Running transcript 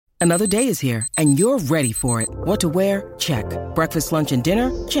Another day is here, and you're ready for it. What to wear? Check. Breakfast, lunch, and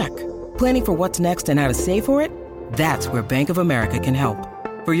dinner? Check. Planning for what's next and how to save for it? That's where Bank of America can help.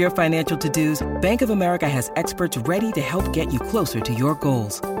 For your financial to-dos, Bank of America has experts ready to help get you closer to your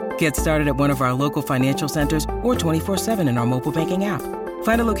goals. Get started at one of our local financial centers or 24/7 in our mobile banking app.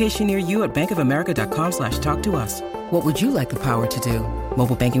 Find a location near you at bankofamerica.com/talktous. What would you like the power to do?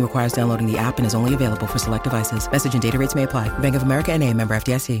 Mobile banking requires downloading the app and is only available for select devices. Message and data rates may apply. Bank of America N.A., member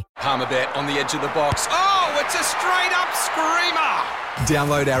FDIC. Palmerbet on the edge of the box. Oh, it's a straight-up screamer!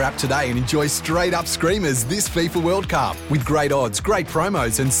 Download our app today and enjoy straight-up screamers this FIFA World Cup with great odds, great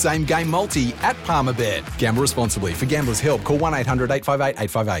promos and same-game multi at Palmerbet. Gamble responsibly. For Gamblers' Help, call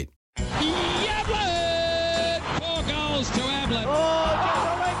 1-800-858-858. Yablett! 4 goals to Ablett.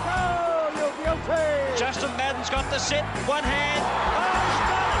 Oh, you're guilty. Justin Madden's got the set, one hand.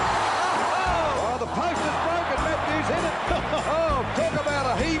 Oh, the post is broken. Matthews hit it. Talk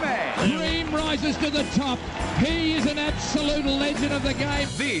about a he-man. Dream rises to the top. He is an absolute legend of the game.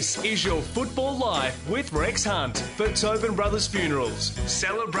 This is your Football Life with Rex Hunt for Tobin Brothers Funerals,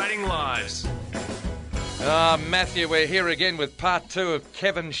 celebrating lives. Matthew, we're here again with part 2 of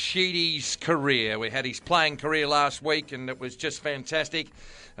Kevin Sheedy's career. We had his playing career last week and it was just fantastic,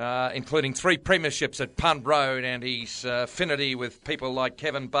 including 3 premierships at Punt Road and his affinity with people like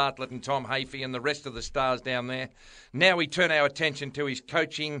Kevin Bartlett and Tom Hafey and the rest of the stars down there. Now we turn our attention to his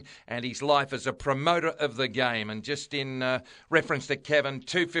coaching and his life as a promoter of the game. And just in reference to Kevin,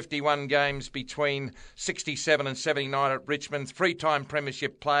 251 games between 67 and 79 at Richmond, 3-time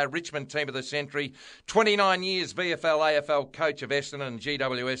premiership player, Richmond Team of the Century, 29 years VFL, AFL coach of Essendon and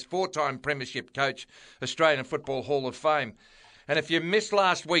GWS, 4-time premiership coach, Australian Football Hall of Fame. And if you missed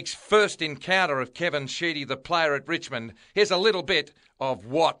last week's first encounter of Kevin Sheedy, the player at Richmond, here's a little bit of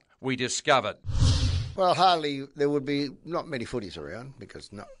what we discovered. Well, there would be not many footies around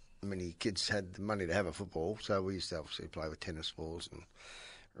because not many kids had the money to have a football. So we used to obviously play with tennis balls and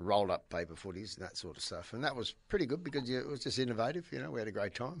rolled up paper footies and that sort of stuff. And that was pretty good because it was just innovative. You know, we had a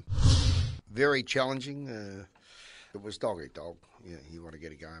great time. Very challenging. It was dog eat dog. You want to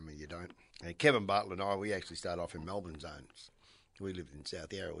get a game and you don't. And Kevin Bartlett and I, we actually started off in Melbourne zones. We lived in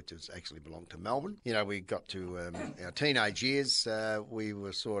South Yarra, which actually belonged to Melbourne. You know, we got to our teenage years. We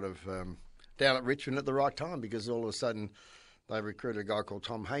were sort of down at Richmond at the right time because all of a sudden they recruited a guy called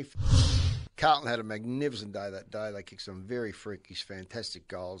Tom Hafey. Carlton had a magnificent day that day. They kicked some very freakish, fantastic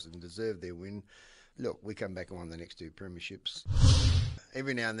goals and deserved their win. Look, we come back and won the next 2 premierships.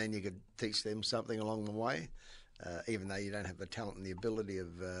 Every now and then you could teach them something along the way, even though you don't have the talent and the ability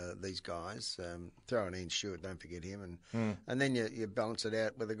of these guys. Throw in Ian Stewart, don't forget him. And then you balance it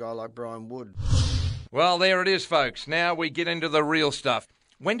out with a guy like Brian Wood. Well, there it is, folks. Now we get into the real stuff.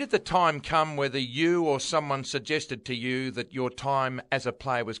 When did the time come whether you or someone suggested to you that your time as a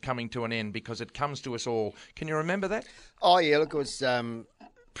player was coming to an end? Because it comes to us all. Can you remember that? Oh, yeah, look, it was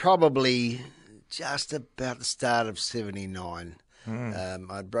probably just about the start of 79.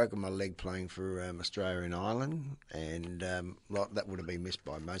 I'd broken my leg playing for Australia and Ireland, and that would have been missed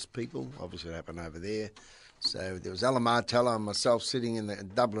by most people. Obviously, it happened over there. So there was Alan Martello and myself sitting in the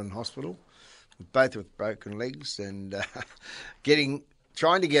Dublin hospital, both with broken legs, and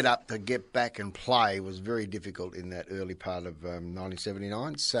trying to get up to get back and play was very difficult in that early part of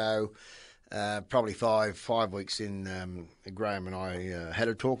 1979. So probably five weeks in, Graham and I had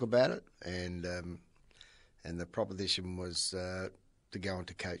a talk about it, and the proposition was to go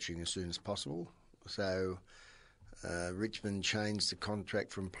into coaching as soon as possible. So Richmond changed the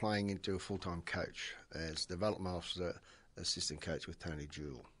contract from playing into a full-time coach as development officer, assistant coach with Tony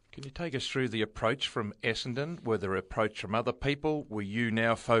Jewell. Can you take us through the approach from Essendon? Were there approach from other people? Were you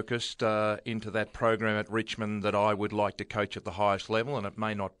now focused into that program at Richmond that I would like to coach at the highest level, and it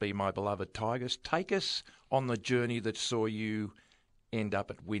may not be my beloved Tigers? Take us on the journey that saw you end up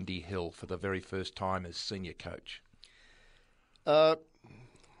at Windy Hill for the very first time as senior coach. I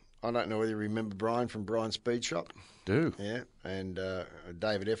don't know whether you remember Brian from Brian's Speed Shop. Do. Yeah, and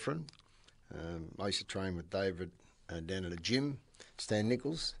David Efron. I used to train with David down at a gym, Stan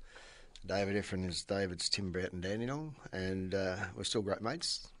Nichols. David Efron is David's Tim Broughton Dandenong, and we're still great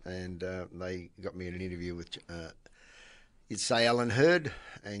mates. And they got me an interview with, you'd say, Alan Hurd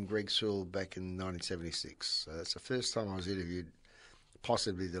and Greg Sewell back in 1976. So that's the first time I was interviewed,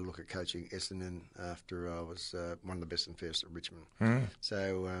 possibly to look at coaching Essendon after I was one of the best and fairest at Richmond.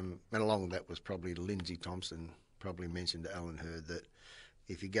 So, and along with that was probably Lindsay Thompson, probably mentioned to Alan Hurd that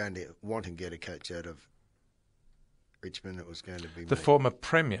if you're going to want to get a coach out of Richmond, it was going to be the former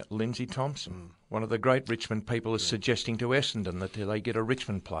Premier, Lindsay Thompson. One of the great Richmond people is suggesting to Essendon that they get a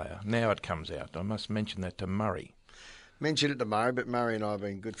Richmond player. Now it comes out. I must mention that to Murray. mention it to Murray, but Murray and I have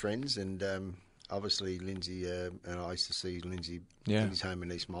been good friends, and obviously Lindsay and I used to see Lindsay's home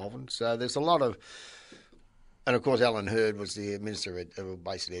in East Malvern. So there's a lot of, and of course Alan Hurd was the Minister of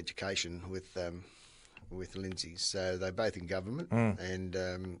basically Education with Lindsay. So they're both in government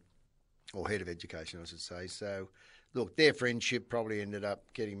and or Head of Education, I should say. So look, their friendship probably ended up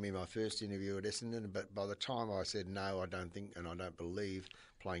getting me my first interview at Essendon, but by the time I said no, I don't think and I don't believe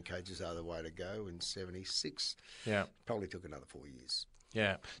playing coaches are the way to go in 76. Yeah. Probably took another 4 years.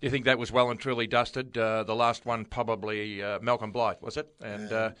 Yeah. You think that was well and truly dusted? The last one probably Malcolm Blight, was it?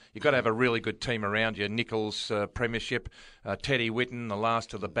 And you've got to have a really good team around you. Nichols, Premiership, Teddy Whitten, the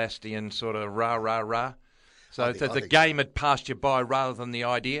last of the Bastion, sort of rah. So the game had passed you by rather than the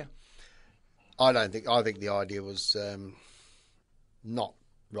idea? I think the idea was not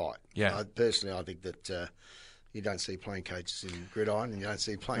right. Yeah. I think that you don't see playing coaches in gridiron and you don't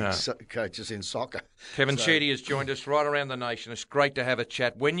see playing coaches in soccer. Kevin Sheedy has joined us right around the nation. It's great to have a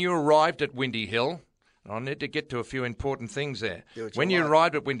chat. When you arrived at Windy Hill, I need to get to a few important things there. When you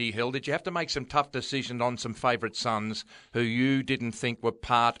arrived at Windy Hill, did you have to make some tough decisions on some favourite sons who you didn't think were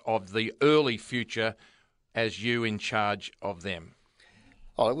part of the early future as you in charge of them?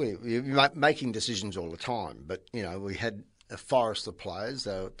 Oh, we're making decisions all the time, but, we had a forest of players,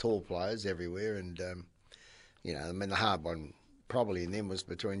 tall players everywhere, and, the hard one probably in them was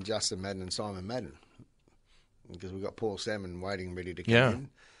between Justin Madden and Simon Madden, because we've got Paul Salmon waiting ready to come in.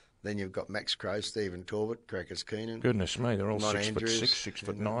 Then you've got Max Crowe, Stephen Torbett, Crackers Keenan. Goodness me, they're all 6'6",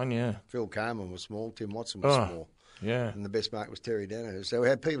 6'9", Phil Carman was small, Tim Watson was small. Yeah. And the best mark was Terry Danaher. So we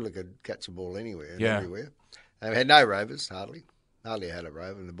had people who could catch the ball anywhere and everywhere. And we had no rovers, hardly had a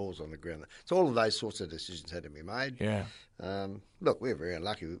rover, and the ball's on the ground. So all of those sorts of decisions had to be made. Yeah. Look, we were very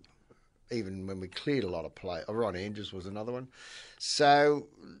unlucky, even when we cleared a lot of play. Ron Andrews was another one. So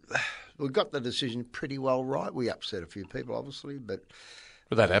we got the decision pretty well right. We upset a few people, obviously, but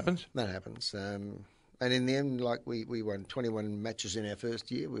that happens. That happens. And in the end, we won 21 matches in our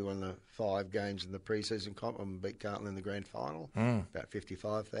first year. We won the 5 games in the pre-season comp and beat Carlton in the grand final, about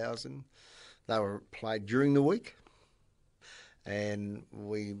 55,000. They were played during the week. And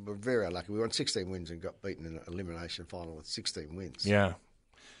we were very unlucky. We won 16 wins and got beaten in an elimination final with 16 wins. Yeah.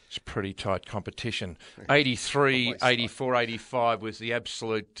 It's pretty tight competition. 83, 84, 85 was the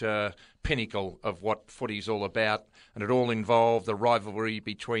absolute pinnacle of what footy's all about, and it all involved the rivalry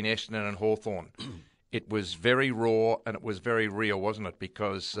between Essendon and Hawthorn. It was very raw and it was very real, wasn't it?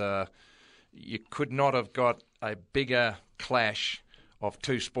 Because you could not have got a bigger clash of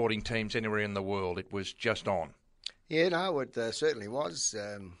two sporting teams anywhere in the world. It was just on. Yeah, no, it certainly was.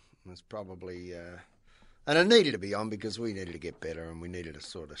 It was probably... and it needed to be on because we needed to get better and we needed to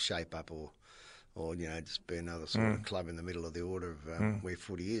sort of shape up or just be another sort of club in the middle of the order of where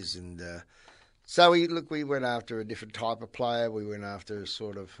footy is. And so we went after a different type of player. We went after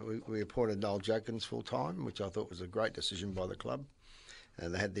we appointed Noel Jokins full-time, which I thought was a great decision by the club.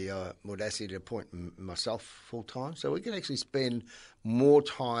 And they had the audacity to appoint myself full-time. So we could actually spend more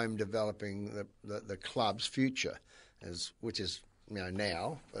time developing the club's future, which is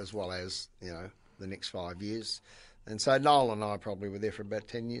now, as well as the next 5 years. And so Noel and I probably were there for about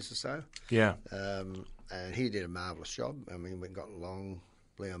 10 years or so. Yeah. And he did a marvellous job. I mean, we got Long,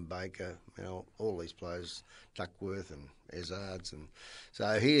 Leon Baker, all these players, Duckworth and Ezards. And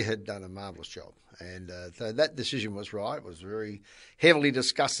so he had done a marvellous job. And so that decision was right. It was very heavily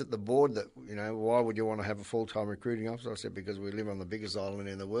discussed at the board that, why would you want to have a full-time recruiting officer? I said, because we live on the biggest island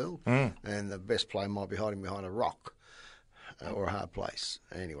in the world and the best player might be hiding behind a rock or a hard place.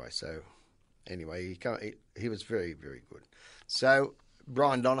 Anyway, he was very, very good. So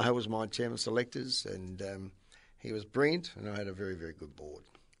Brian Donohoe was my chairman of selectors, and he was brilliant, and I had a very, very good board.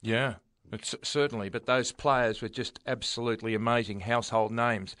 Yeah, certainly. But those players were just absolutely amazing household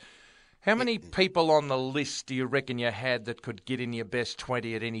names. How many people on the list do you reckon you had that could get in your best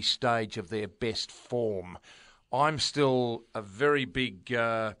 20 at any stage of their best form? I'm still a very big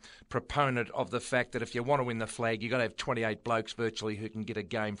proponent of the fact that if you want to win the flag, you've got to have 28 blokes virtually who can get a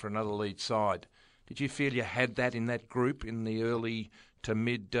game for another lead side. Did you feel you had that in that group in the early to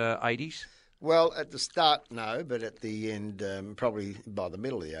mid-80s? Well, at the start, no, but at the end, probably by the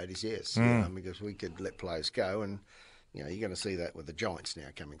middle of the 80s, yes, because we could let players go. And, you're going to see that with the Giants now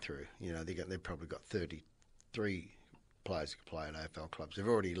coming through. They've probably got 33 players who can play at AFL clubs. They've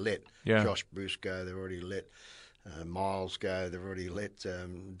already let Josh Bruce go. They've already let Miles go. They've already let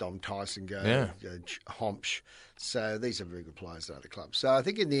Dom Tyson go, Hompsch. So these are very good players at other clubs. So I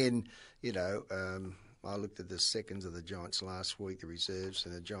think in the end, I looked at the seconds of the Giants last week, the reserves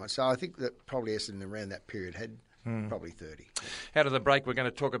and the Giants. So I think that probably Essendon around that period had probably 30. Out of the break, we're going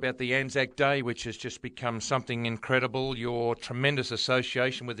to talk about the Anzac Day, which has just become something incredible, your tremendous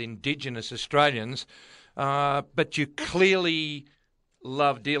association with Indigenous Australians, but you clearly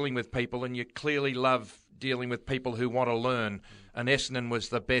love dealing with people, and you clearly love dealing with people who want to learn. And Essendon was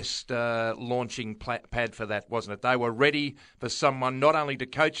the best launching pad for that, wasn't it? They were ready for someone not only to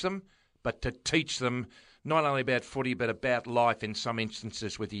coach them, but to teach them not only about footy, but about life in some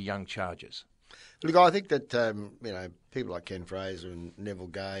instances with your young charges. Look, I think that people like Ken Fraser and Neville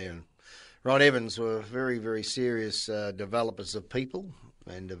Gay and Ron Evans were very, very serious developers of people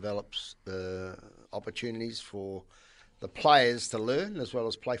and develops opportunities for the players to learn as well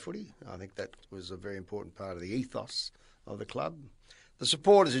as play footy. I think that was a very important part of the ethos of the club. The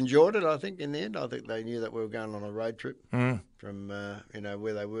supporters enjoyed it, I think, in the end. I think they knew that we were going on a road trip from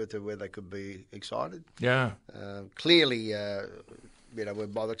where they were to where they could be excited. Yeah. Clearly,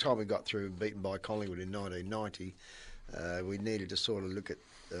 by the time we got through beaten by Collingwood in 1990, we needed to sort of look at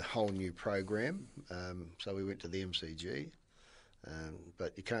a whole new program. So we went to the MCG.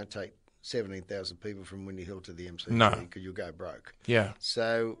 But you can't take 17,000 people from Windy Hill to the MCG because you'll go broke. Yeah.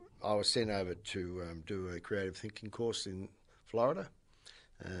 So I was sent over to do a creative thinking course in Florida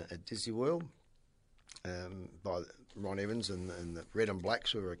at Disney World by Ron Evans and the Red and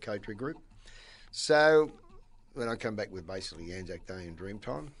Blacks, who were a coterie group. So when I come back with basically Anzac Day and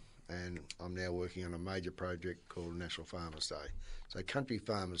Dreamtime, and I'm now working on a major project called National Farmers Day. So Country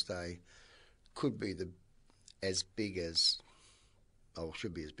Farmers Day could be as big as...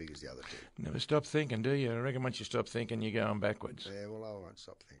 should be as big as the other two. Never stop thinking, do you? I reckon once you stop thinking, you're going backwards. Yeah, well, I won't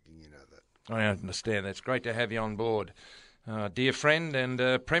stop thinking, you know that. I understand. It's great to have you on board. Dear friend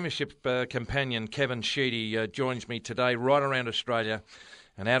and Premiership companion Kevin Sheedy joins me today right around Australia.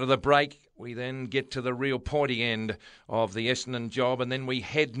 And out of the break, we then get to the real pointy end of the Essendon job, and then we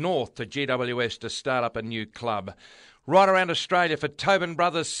head north to GWS to start up a new club. Right around Australia for Tobin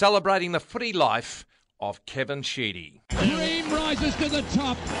Brothers, celebrating the footy life of Kevin Sheedy. Dream rises to the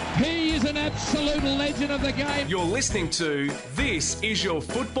top. He is an absolute legend of the game. You're listening to This Is Your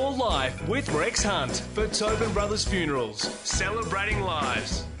Football Life with Rex Hunt for Tobin Brothers Funerals, celebrating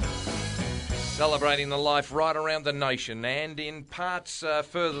lives. Celebrating the life right around the nation, and in parts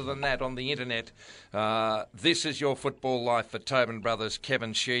further than that on the internet. This is your football life for Tobin Brothers,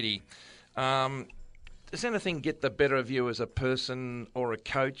 Kevin Sheedy. Does anything get the better of you as a person or a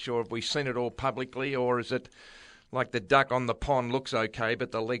coach, or have we seen it all publicly, or is it like the duck on the pond looks okay,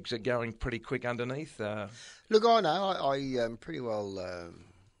 but the legs are going pretty quick underneath? Look, I know. I pretty well...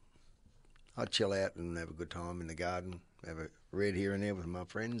 I chill out and have a good time in the garden, have a read here and there with my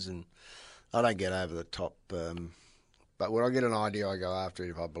friends, and I don't get over the top. But when I get an idea, I go after it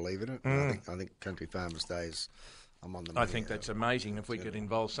if I believe in it. I think Country Farmers Day is... I'm on the I think that's amazing. If we could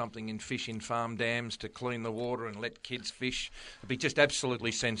involve something in fish in farm dams to clean the water and let kids fish, it'd be just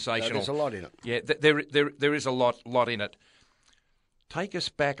absolutely sensational. So there's a lot in it. Yeah, there is a lot in it. Take us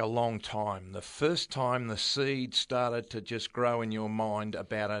back a long time. The first time the seed started to just grow in your mind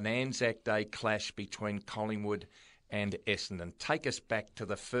about an Anzac Day clash between Collingwood and Essendon. Take us back to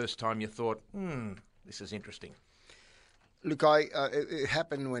the first time you thought, this is interesting. Look, it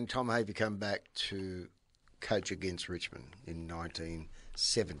happened when Tom Havey came back to coach against Richmond in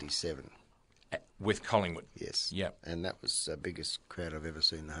 1977. With Collingwood. Yes. Yep. And that was the biggest crowd I've ever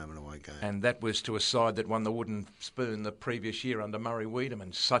seen in the home and away game. And that was to a side that won the Wooden Spoon the previous year under Murray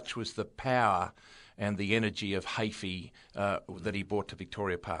Wiedemann. Such was the power and the energy of Havey that he brought to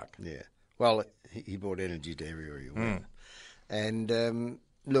Victoria Park. Yeah. Well, he brought energy to everywhere he went. And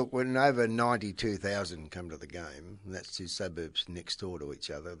look, when over 92,000 come to the game, and that's two suburbs next door to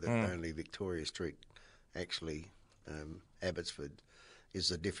each other, that only Victoria Street, actually, Abbotsford, is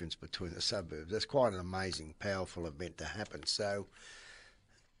the difference between the suburbs. That's quite an amazing, powerful event to happen. So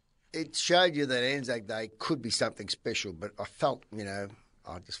it showed you that Anzac Day could be something special, but I felt,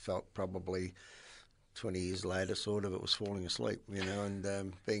 I just felt probably 20 years later, sort of, it was falling asleep,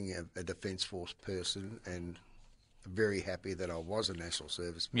 and being a Defence Force person and very happy that I was a National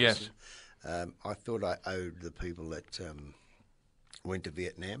Service person. Yes. I thought I owed the people that went to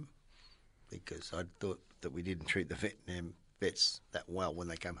Vietnam, because I thought that we didn't treat the Vietnam vets that well when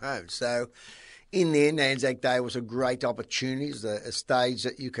they come home. So in the end, Anzac Day was a great opportunity. It was a stage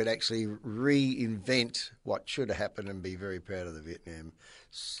that you could actually reinvent what should have happened and be very proud of the Vietnam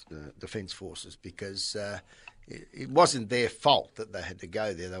Defence Forces, because it wasn't their fault that they had to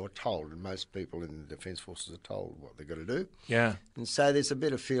go there. They were told, and most people in the Defence Forces are told what they've got to do. Yeah. And so there's a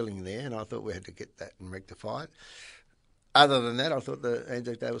bit of feeling there, and I thought we had to get that and rectify it. Other than that, I thought the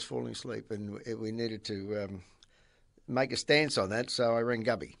Anzac Day was falling asleep, and we needed to make a stance on that, so I rang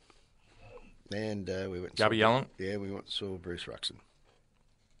Gubby. And we went. Gubby Allen. Yeah, we went and saw Bruce Ruxton.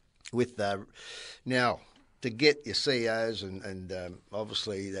 With now to get your CEOs and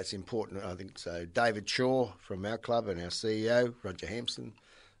obviously that's important. I think so. David Shaw from our club and our CEO Roger Hampson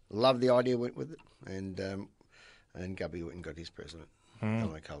loved the idea, went with it, and Gubby went and got his president,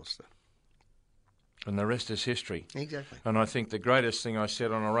 Dominic Hollister. And the rest is history. Exactly. And I think the greatest thing I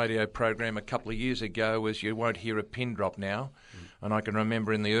said on a radio program a couple of years ago was you won't hear a pin drop now. And I can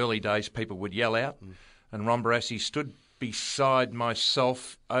remember in the early days people would yell out. And Ron Barassi stood beside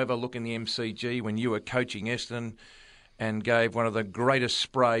myself overlooking the MCG when you were coaching Essendon and gave one of the greatest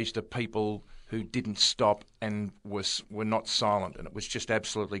sprays to people who didn't stop and were not silent. And it was just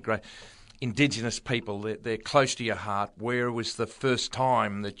absolutely great. Indigenous people, they're close to your heart. Where was the first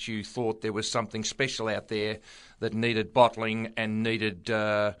time that you thought there was something special out there that needed bottling and needed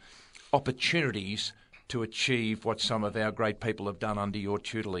opportunities to achieve what some of our great people have done under your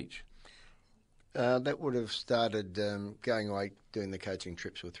tutelage? That would have started going away doing the coaching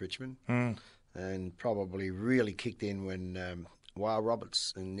trips with Richmond and probably really kicked in when Wyle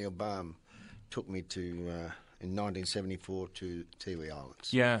Roberts and Neil Baum took me to, in 1974, to Tiwi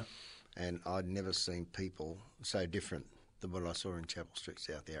Islands. Yeah. And I'd never seen people so different than what I saw in Chapel Street,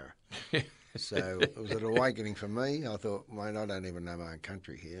 South Yarra. So it was an awakening for me. I thought, mate, I don't even know my own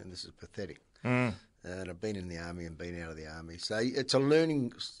country here, and this is pathetic. And I've been in the army and been out of the army. So it's a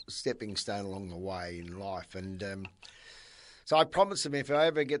learning stepping stone along the way in life. And so I promised them if I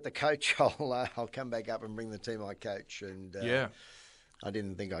ever get the coach, I'll come back up and bring the team I coach. And I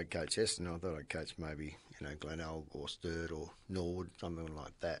didn't think I'd coach Essendon. I thought I'd coach maybe, Glenelg or Sturt or Norwood, something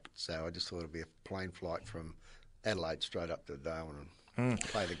like that. So I just thought it'd be a plane flight from Adelaide straight up to Darwin and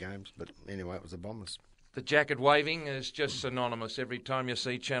play the games. But anyway, it was the Bombers. The jacket waving is just synonymous. Every time you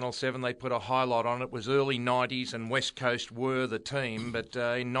see Channel 7, they put a highlight on it. It was early 90s and West Coast were the team. But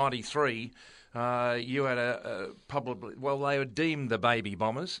in 93, you had they were deemed the baby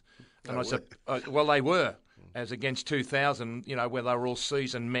Bombers. And I said, they were. As against 2000, where they were all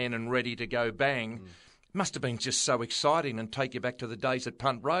seasoned men and ready to go bang. Must have been just so exciting and take you back to the days at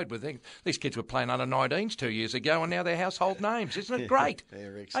Punt Road. These kids were playing under 19s 2 years ago and now they're household names. Isn't it great?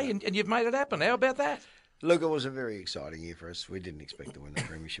 Hey, and you've made it happen. How about that? Look, it was a very exciting year for us. We didn't expect to win the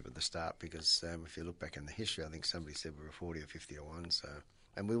premiership at the start because if you look back in the history, I think somebody said we were 40 or 50 to 1. So,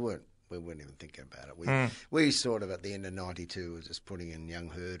 and we weren't even thinking about it. We sort of, at the end of 92, were just putting in young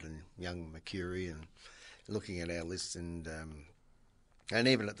Hurd and young Mercury and looking at our lists and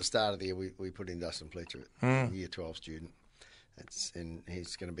even at the start of the year, we put in Dustin Fletcher, year 12 student. And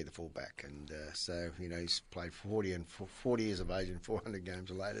he's going to be the fullback. And so, he's played 40 years of age and 400 games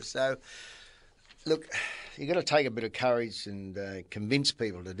later. So, look, you've got to take a bit of courage and convince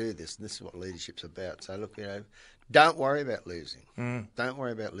people to do this. And this is what leadership's about. So, look, don't worry about losing. Don't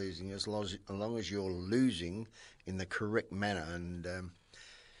worry about losing as long as you're losing in the correct manner. And,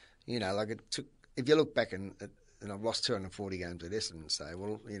 it took... If you look back and I've lost 240 games at Essendon and say,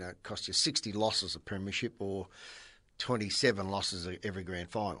 it cost you 60 losses a premiership or 27 losses at every grand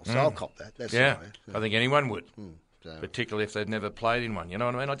final. So I'll cop that. That's I think anyone would, particularly if they'd never played in one. You know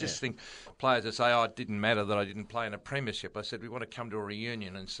what I mean? I just think players that say, it didn't matter that I didn't play in a premiership. I said, we want to come to a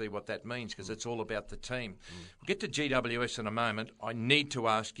reunion and see what that means because it's all about the team. We'll get to GWS in a moment. I need to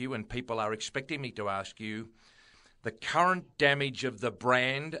ask you, and people are expecting me to ask you, the current damage of the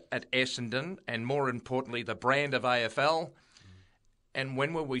brand at Essendon and, more importantly, the brand of AFL, and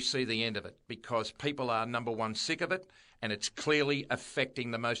when will we see the end of it? Because people are, number one, sick of it, and it's clearly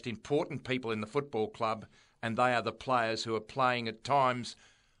affecting the most important people in the football club, and they are the players who are playing at times.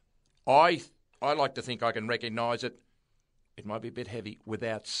 I like to think I can recognise it. It might be a bit heavy,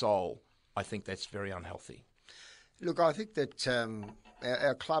 without soul. I think that's very unhealthy. Look, I think that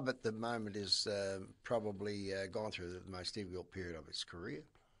our club at the moment is probably gone through the most difficult period of its career,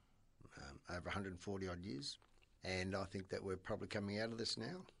 over 140-odd years. And I think that we're probably coming out of this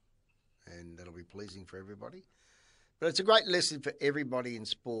now, and that'll be pleasing for everybody. But it's a great lesson for everybody in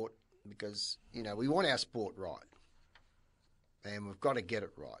sport because, we want our sport right, and we've got to get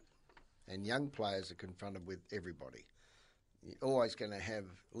it right. And young players are confronted with everybody. You're always going to have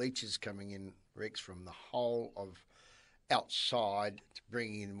leeches coming in, Rex, from the whole of outside to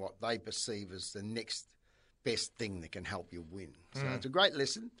bring in what they perceive as the next best thing that can help you win. So it's a great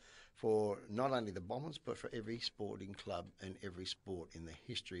lesson for not only the Bombers but for every sporting club and every sport in the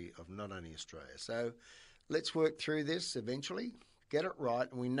history of not only Australia. So let's work through this eventually, get it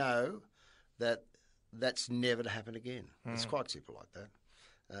right, and we know that that's never to happen again. It's quite simple like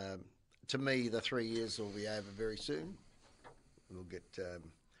that. To me, the 3 years will be over very soon. We'll get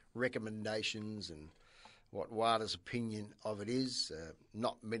recommendations and what WADA's opinion of it is.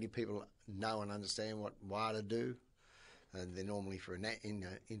 Not many people know and understand what WADA do. And they're normally for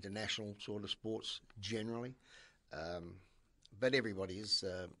international sort of sports generally. But everybody is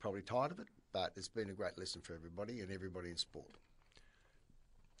probably tired of it. But it's been a great lesson for everybody and everybody in sport.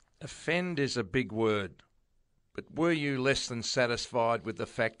 Offend is a big word. But were you less than satisfied with the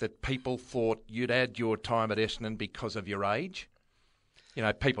fact that people thought you'd add your time at Essendon because of your age? You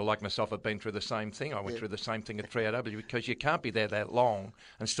know, people like myself have been through the same thing. I went through the same thing at 3AW because you can't be there that long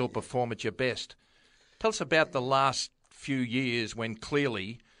and still perform at your best. Tell us about the last few years when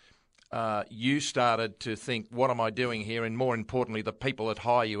clearly you started to think, what am I doing here? And more importantly, the people that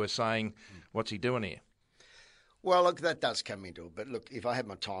hire you are saying, what's he doing here? Well, look, that does come into it. But look, if I had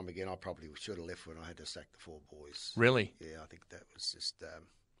my time again, I probably should have left when I had to sack the 4 boys. Really? Yeah, I think that was just...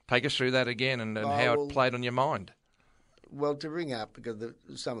 Take us through that again and how it played on your mind. Well, to ring up, because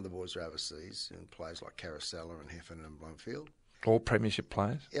some of the boys are overseas, and players like Carousella and Heffernan and Blomfield. All premiership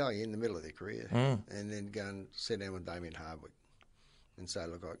players? Yeah, in the middle of their career. And then go and sit down with Damien Hardwick and say,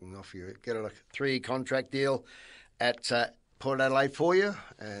 look, I can offer you, get a 3-year contract deal at Port Adelaide for you.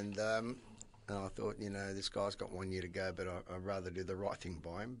 And I thought, this guy's got 1 year to go, but I'd rather do the right thing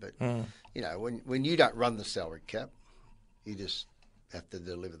by him. But, when you don't run the salary cap, you just have to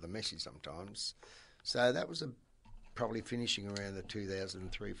deliver the message sometimes. So that was probably finishing around the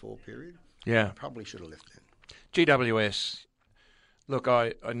 2003-04 period. Yeah. Probably should have left then. GWS, look,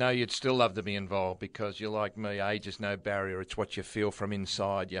 I know you'd still love to be involved because you're like me, age is no barrier. It's what you feel from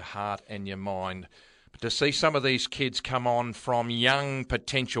inside, your heart and your mind. But to see some of these kids come on from young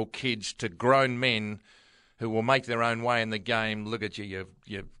potential kids to grown men who will make their own way in the game, look at you,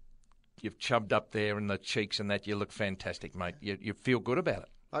 you've chubbed up there in the cheeks and that. You look fantastic, mate. You feel good about it.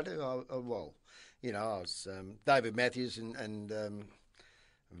 I do. I was David Matthews and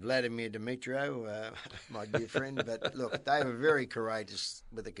Vladimir Dimitrio, my dear friend. But look, they were very courageous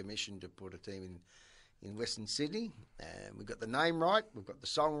with the commission to put a team in Western Sydney. We've got the name right, we've got the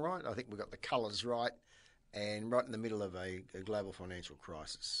song right, I think we've got the colours right, and right in the middle of a global financial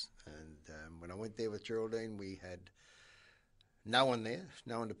crisis. And when I went there with Geraldine, we had no one there,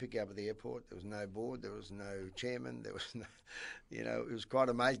 no one to pick up at the airport. There was no board, there was no chairman, there was no, it was quite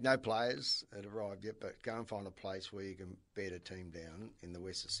amazing. No players had arrived yet, but go and find a place where you can bed a team down in the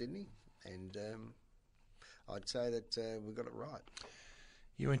west of Sydney. And I'd say that we got it right.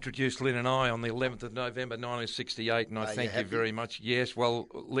 You introduced Lynn and I on the 11th of November 1968, and I thank you very much. Yes, well,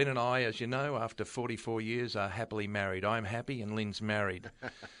 Lynn and I, as you know, after 44 years, are happily married. I'm happy and Lynn's married.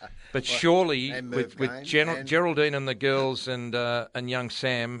 But surely, with Geraldine and the girls and young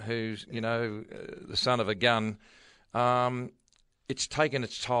Sam, who's, the son of a gun, it's taken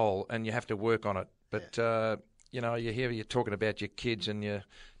its toll and you have to work on it. But, you hear you're talking about your kids and you're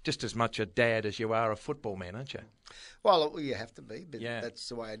just as much a dad as you are a football man, aren't you? Well, you have to be, but that's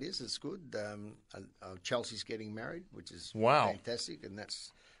the way it is. It's good. Chelsea's getting married, which is fantastic, and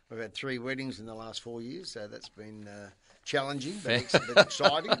we've had 3 weddings in the last 4 years, so that's been challenging but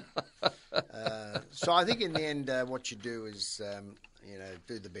exciting. So I think in the end, what you do is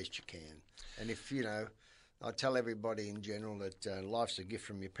do the best you can, and if I tell everybody in general that life's a gift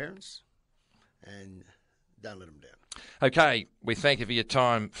from your parents, and don't let them down. Okay, we thank you for your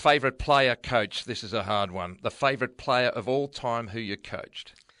time. Favourite player, coach? This is a hard one. The favourite player of all time who you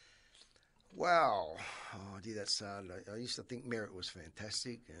coached? Wow. That's hard. I used to think Merritt was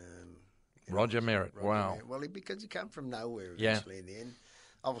fantastic. Roger Merritt, wow. Merritt. Well, because he came from nowhere eventually in the end.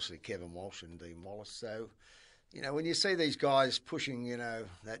 Obviously, Kevin Walsh and Dean Wallace. So, when you see these guys pushing,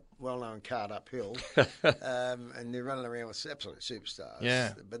 that well-known cart uphill, and they're running around with absolute superstars.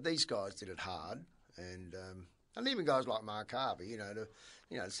 Yeah. But these guys did it hard. And even guys like Mark Harvey, to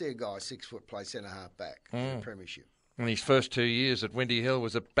see a guy 6 foot play centre-half back in the premiership. And his first 2 years at Windy Hill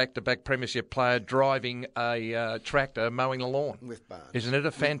was a back-to-back premiership player driving a tractor, mowing the lawn. With Barnes. Isn't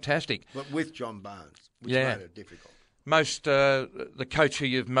it fantastic? But with John Barnes, which made it difficult. The coach who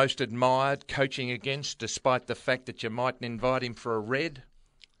you've most admired coaching against, despite the fact that you mightn't invite him for a red?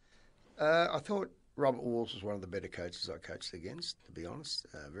 I thought Robert Walls was one of the better coaches I coached against, to be honest.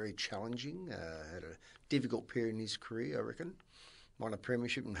 Very challenging. Had a difficult period in his career, I reckon. Won a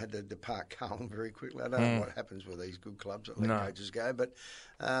premiership and had to depart Carlton very quickly. I don't know what happens with these good clubs that let coaches go, but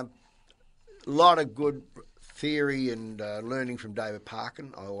a lot of good theory and learning from David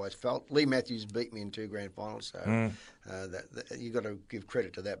Parkin, I always felt. Lee Matthews beat me in 2 grand finals, so you've got to give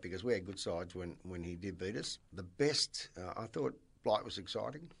credit to that because we had good sides when he did beat us. The best, I thought Blight was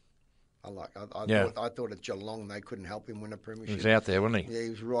exciting. I thought at Geelong they couldn't help him win a premiership. He was out there, wasn't he? Yeah, he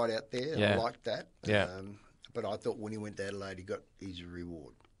was right out there. Yeah. I liked that. Yeah. But I thought when he went to Adelaide, he got his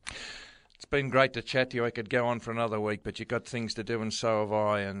reward. It's been great to chat to you. I could go on for another week, but you've got things to do and so have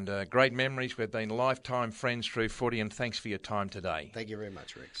I. And great memories. We've been lifetime friends through footy, and thanks for your time today. Thank you very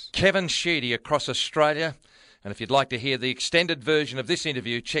much, Rex. Kevin Sheedy across Australia. And if you'd like to hear the extended version of this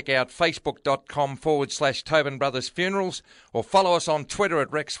interview, check out facebook.com/Tobin Brothers Funerals or follow us on Twitter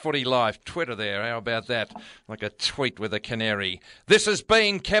at Rex Footy Live. Twitter there, how about that? Like a tweet with a canary. This has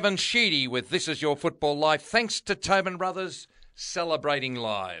been Kevin Sheedy with This Is Your Football Life. Thanks to Tobin Brothers, celebrating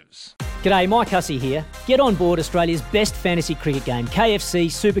lives. G'day, Mike Hussey here. Get on board Australia's best fantasy cricket game, KFC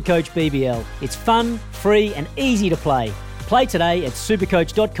Supercoach BBL. It's fun, free and easy to play. Play today at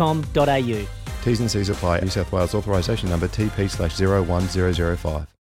supercoach.com.au. T's and C's apply. New South Wales authorisation number TP/01005.